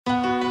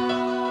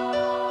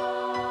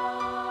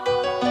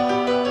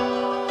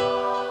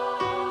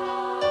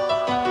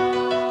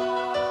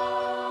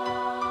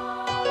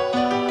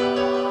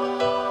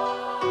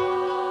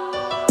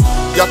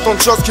Y'a tant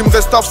de choses qui me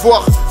restent à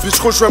voir. Puis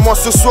rejoins-moi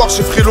ce soir,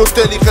 j'ai pris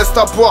l'hôtel, il reste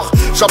à boire.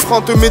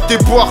 J'apprends de mes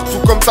déboires,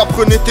 tout comme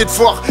t'apprenais tes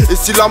devoirs. Et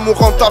si l'amour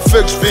rend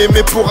aveugle, je vais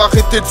aimer pour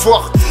arrêter de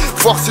voir.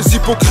 Voir ces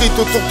hypocrites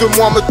autour de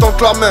moi me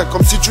tendent la main,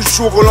 comme si du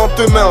jour au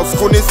lendemain on se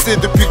connaissait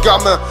depuis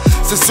gamin.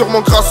 C'est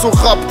sûrement grâce au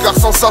rap, car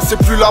sans ça c'est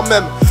plus la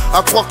même.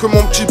 À croire que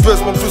mon petit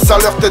buzz monte plus à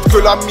leur tête que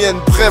la mienne.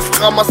 Bref,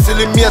 ramasser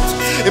les miettes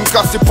et me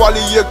casser pas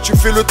les yeux. Tu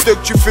fais le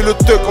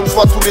tuck, on se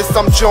voit tous les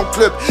samedis en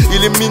club.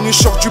 Il est minuit,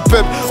 je sors du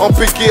pub, en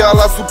pégué à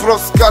la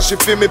Zubrovska. J'ai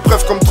fait mes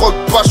preuves comme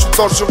Drogba, je suis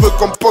dangereux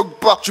comme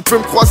Pogba. Tu peux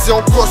me croiser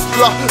en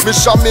Costa, mais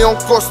jamais en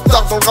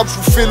costard. Dans le rap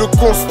je vous fais le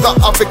constat,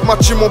 avec ma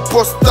team en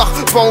postard.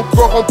 Pas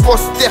encore en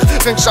poster,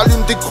 rien que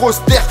j'allume des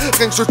grosses terres,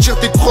 rien que je tire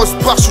des grosses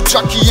barres. Je suis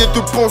jackillé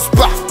de bons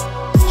spars.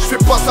 Je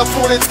fais pas ça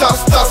pour les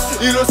tasses,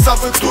 ils le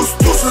savent tous.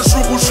 Le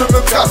jour où je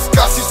me casse,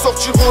 ils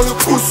sortiront le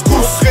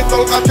couscous. Serai dans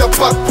le rap, y'a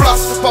pas de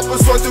place, pas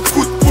besoin de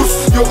coups de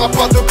pouce. Y'aura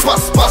pas de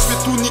passe-passe, je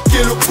vais tout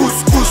niquer le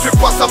couscous. Je fais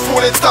pas ça pour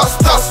les tasses,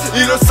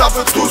 ils le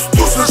savent tous.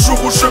 Le jour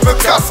où je me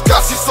casse,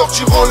 ils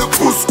sortiront le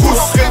couscous.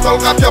 Serai dans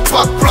le rap, y'a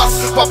pas de place,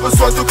 pas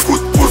besoin de coups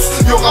de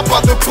pouce. Y'aura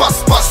pas de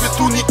passe-passe, je vais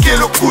tout niquer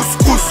le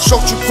couscous.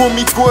 Genre du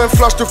comico, un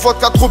flash de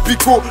vodka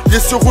tropico. Les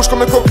yeux rouges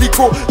comme un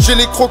coquelicot, j'ai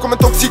les crocs comme un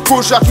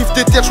toxico. J'arrive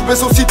des terres, je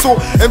baisse aussitôt.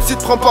 MC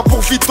te prends pas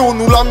pour Vito,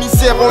 nous la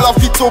misère on la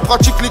vito.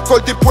 Pratique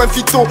l'école des points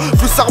vitaux,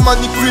 plus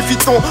Armani, plus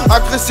Vuitton.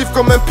 Agressif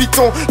comme un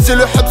python, c'est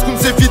le Hebs que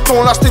nous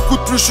évitons. Là je t'écoute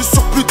plus, je suis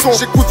sur Pluton.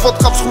 J'écoute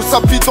votre rap, je trouve ça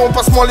bidon.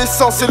 Passe-moi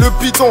l'essence et le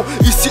bidon.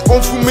 Ici on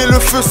vous met le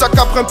feu, ça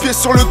capre un pied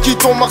sur le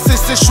guidon. Marseille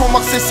c'est chaud,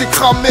 Marseille c'est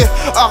cramé.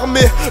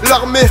 Armée,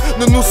 l'armée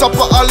ne nous a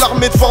pas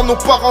alarmés. De voir nos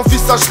parents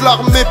visage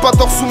l'armée. Pas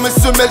d'or sous mes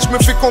semelles, je me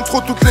fais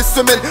contrôle toutes les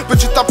semaines.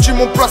 Petit à petit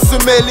mon plat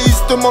se mêle et ils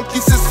se demandent qui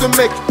c'est ce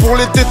mec. Pour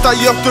les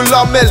détailleurs de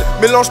lamelles,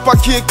 mélange pas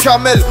qui est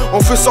camel. On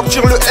veut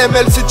sortir le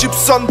ML, c'est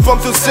Dibson,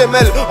 bande de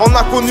semelles. On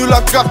a connu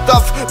la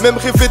Gardave, même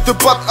rêvé de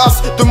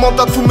badass. Demande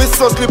à tous mes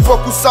sauces,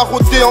 l'époque où ça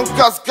rôdait en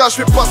casse-casse.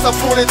 Je fais pas ça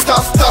pour les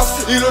tasses,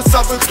 ils le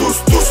savent tous.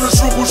 Le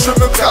jour où je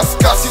me casse,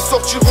 ils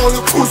sortiront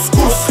le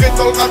couscous. Serai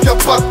dans le rap, y'a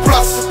pas de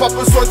place, pas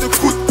besoin de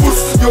coups de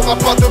pouce. Y'aura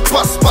pas de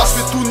passe-passe,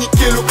 je vais tout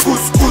niquer le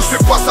couscous. Je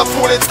fais pas ça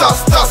pour les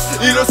tasses,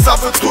 ils le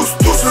savent tous.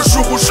 Le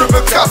jour où je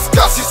me casse,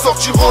 ils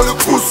sortiront le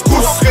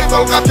couscous. Serai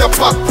dans le rap, y'a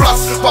pas de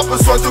place, pas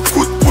besoin de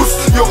coups de pouce.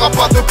 Y'aura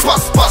pas de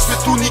passe-passe, je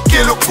vais tout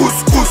niquer le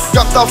couscous.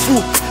 Garde à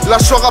vous,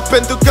 lâcheur à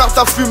peine de garde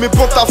à vue. Mais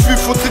bon t'as vu,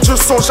 faudrait que je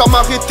songe à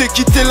m'arrêter,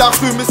 quitter la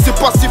rue. Mais c'est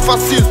pas si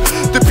facile,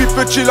 depuis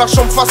petit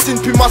l'argent me fascine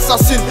puis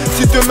m'assassine.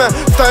 Si demain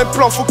t'as un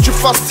plan faut que tu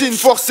fascines.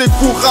 Force et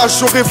courage,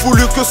 j'aurais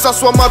voulu que ça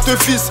soit ma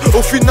devise.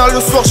 Au final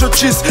le soir je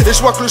tease et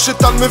je vois que le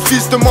chétan me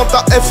vise. Demande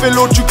à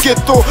FLO du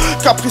ghetto,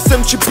 Caprice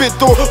un petit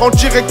péto. En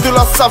direct de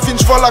la Savine,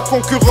 je vois la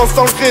concurrence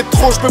dans le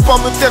rétro. Je peux pas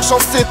me taire, j'en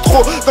sais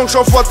trop, donc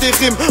j'envoie des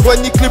rimes. Ouais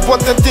nique les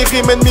boîtes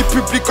d'intérim, ennemi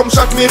public comme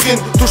Jacques Mérine.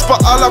 Touche pas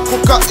à la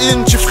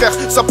cocaïne, petit frère,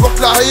 ça porte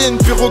la haine.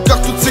 Puis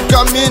regarde toutes ces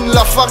gamines,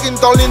 la farine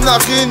dans les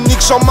narines.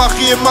 Nique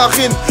Jean-Marie et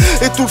Marine,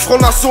 et tout le Front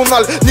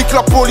National. Nique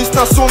la police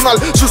nationale,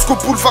 jusqu'au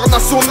boulevard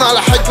national.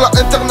 Règle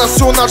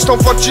internationale, je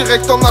t'envoie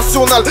direct en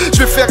national.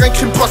 Je vais faire un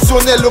crime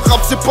passionnel, le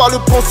rap c'est pas le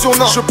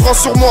pensionnat. Je prends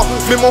sur moi,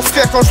 mais mon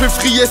frère quand je vais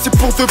vriller c'est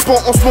pour de bon.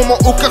 En ce moment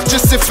au quartier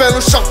c'est fin,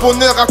 le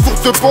charbonneur à court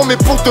de bon. Mais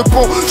pour de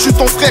bon, je suis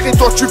ton frère et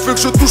toi tu veux que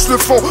je touche le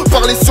fond.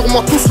 Parler sur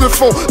moi tous le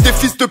font, des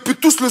fils de pute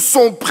tous le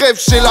sont. Bref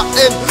j'ai la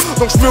haine,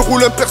 donc je me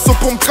roule un perso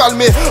pour me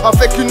calmer.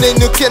 Avec une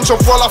Heineken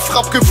j'envoie la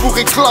frappe que vous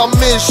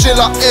réclamez. J'ai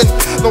la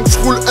haine, donc je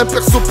roule un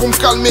perso pour me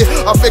calmer.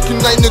 Avec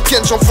une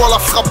Heineken j'envoie la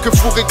frappe que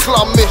vous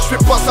réclamez. Je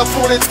fais pas ça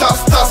pour les tasses,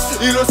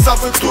 ils le savent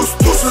tous.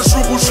 Le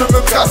jour où je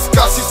me casse,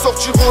 ils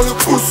sortiront le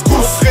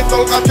couscous. Serai dans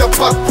le rap y'a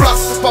pas de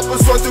place, pas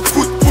besoin de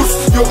coups de pouce.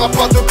 Y'aura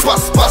pas de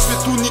passe-passe, je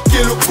vais tout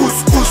niquer le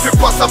couscous. Je fais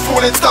pas ça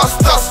pour les tasses,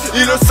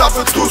 ils le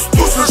savent tous.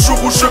 Le jour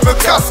où je me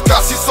casse,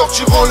 ils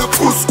sortiront le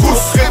couscous.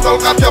 Serai dans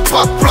le rap y'a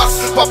pas de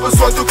place, pas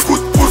besoin de coups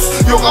de pouce.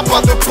 Y'aura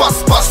pas de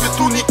passe-passe, je vais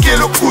tout niquer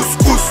le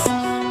couscous.